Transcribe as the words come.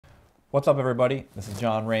What's up, everybody? This is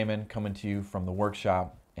John Raymond coming to you from the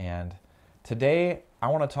workshop, and today I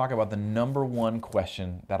want to talk about the number one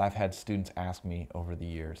question that I've had students ask me over the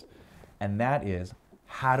years, and that is,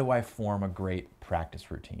 how do I form a great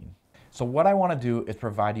practice routine? So what I want to do is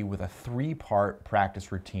provide you with a three-part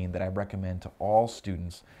practice routine that I recommend to all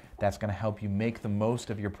students that's going to help you make the most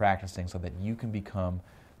of your practicing so that you can become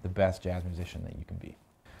the best jazz musician that you can be.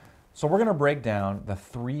 So we're going to break down the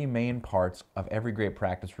three main parts of every great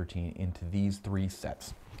practice routine into these three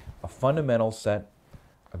sets: a fundamental set,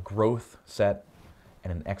 a growth set,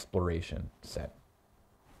 and an exploration set.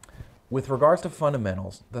 With regards to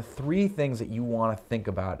fundamentals, the three things that you want to think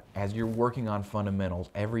about as you're working on fundamentals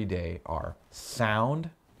every day are sound,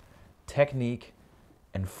 technique,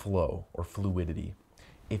 and flow or fluidity.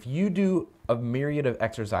 If you do a myriad of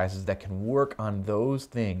exercises that can work on those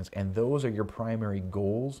things, and those are your primary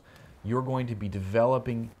goals, you're going to be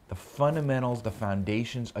developing the fundamentals, the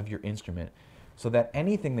foundations of your instrument, so that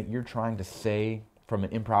anything that you're trying to say from an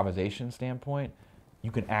improvisation standpoint,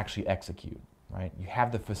 you can actually execute, right? You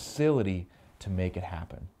have the facility to make it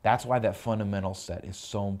happen. That's why that fundamental set is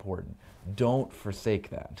so important. Don't forsake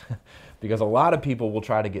that, because a lot of people will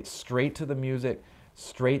try to get straight to the music,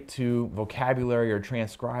 straight to vocabulary or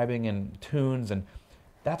transcribing and tunes, and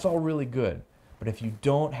that's all really good. But if you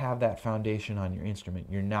don't have that foundation on your instrument,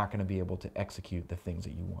 you're not going to be able to execute the things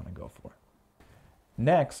that you want to go for.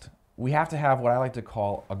 Next, we have to have what I like to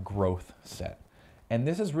call a growth set. And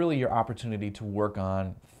this is really your opportunity to work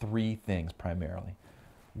on three things primarily.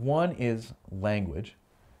 One is language.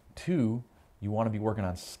 Two, you want to be working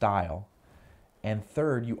on style. And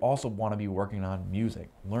third, you also want to be working on music,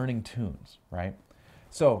 learning tunes, right?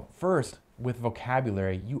 So first, with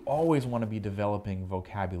vocabulary, you always want to be developing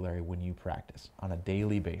vocabulary when you practice on a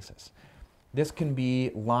daily basis. This can be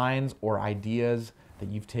lines or ideas that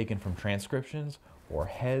you've taken from transcriptions or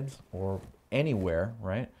heads or anywhere,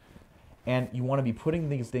 right? And you want to be putting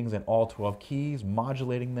these things in all 12 keys,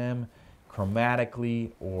 modulating them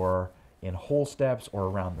chromatically or in whole steps or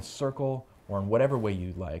around the circle or in whatever way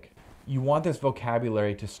you'd like. You want this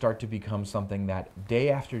vocabulary to start to become something that day,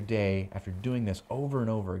 after doing this over and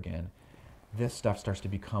over again, this stuff starts to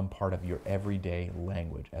become part of your everyday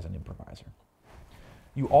language as an improviser.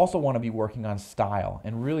 You also want to be working on style,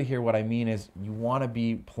 and really here what I mean is you want to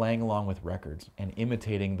be playing along with records and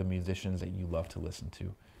imitating the musicians that you love to listen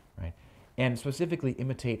to, right? And specifically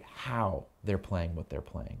imitate how they're playing what they're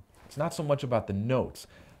playing. It's not so much about the notes,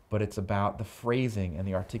 but it's about the phrasing and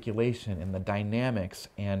the articulation and the dynamics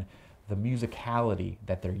and the musicality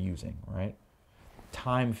that they're using, right?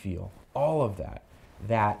 Time feel, all of that.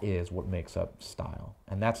 That is what makes up style.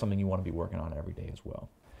 And that's something you want to be working on every day as well.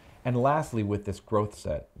 And lastly, with this growth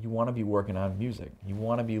set, you want to be working on music. You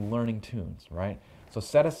want to be learning tunes, right? So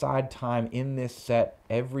set aside time in this set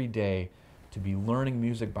every day to be learning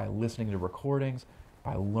music by listening to recordings,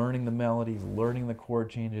 by learning the melodies, learning the chord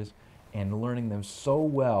changes, and learning them so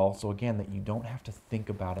well, so again, that you don't have to think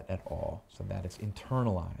about it at all, so that it's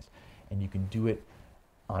internalized and you can do it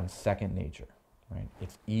on second nature, right?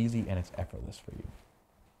 It's easy and it's effortless for you.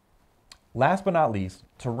 Last but not least,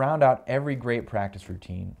 to round out every great practice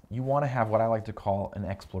routine, you want to have what I like to call an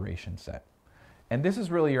exploration set. And this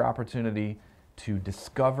is really your opportunity to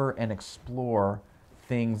discover and explore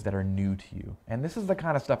things that are new to you. And this is the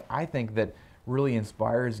kind of stuff I think that really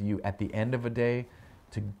inspires you at the end of a day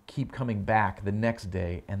to keep coming back the next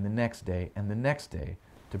day and the next day and the next day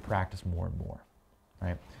to practice more and more,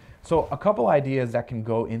 right? So a couple ideas that can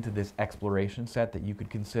go into this exploration set that you could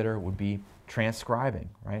consider would be transcribing,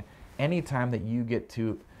 right? Anytime that you get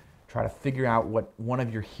to try to figure out what one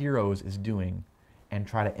of your heroes is doing and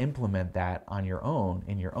try to implement that on your own,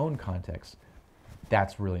 in your own context,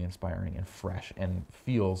 that's really inspiring and fresh and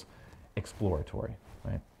feels exploratory,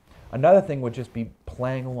 right? Another thing would just be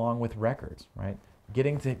playing along with records, right?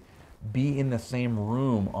 Getting to be in the same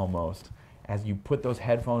room almost as you put those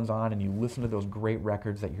headphones on and you listen to those great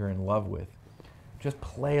records that you're in love with. Just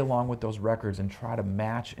play along with those records and try to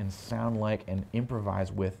match and sound like and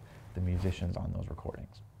improvise with the musicians on those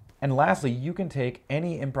recordings. And lastly, you can take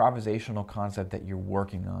any improvisational concept that you're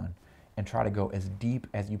working on and try to go as deep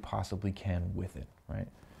as you possibly can with it, right?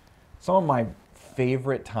 Some of my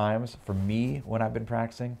favorite times for me when I've been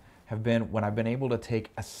practicing have been when I've been able to take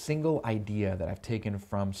a single idea that I've taken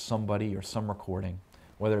from somebody or some recording,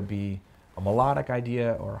 whether it be a melodic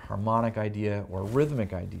idea or a harmonic idea or a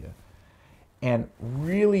rhythmic idea, and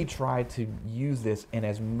really try to use this in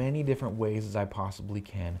as many different ways as I possibly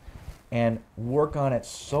can and work on it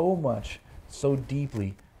so much, so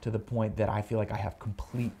deeply, to the point that I feel like I have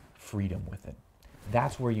complete freedom with it.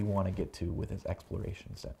 That's where you want to get to with this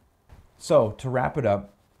exploration set. So to wrap it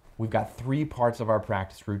up, we've got 3 parts of our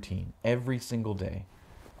practice routine every single day: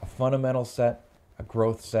 a fundamental set, a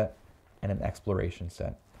growth set, and an exploration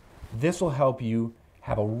set. This will help you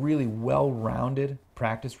have a really well-rounded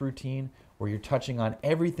practice routine where you're touching on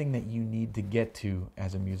everything that you need to get to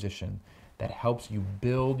as a musician, that helps you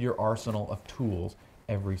build your arsenal of tools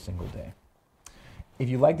every single day. If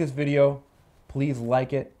you like this video, please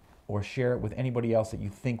like it or share it with anybody else that you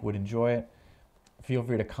think would enjoy it. Feel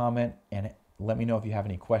free to comment and let me know if you have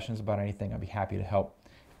any questions about anything. I'd be happy to help,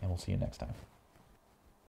 and we'll see you next time.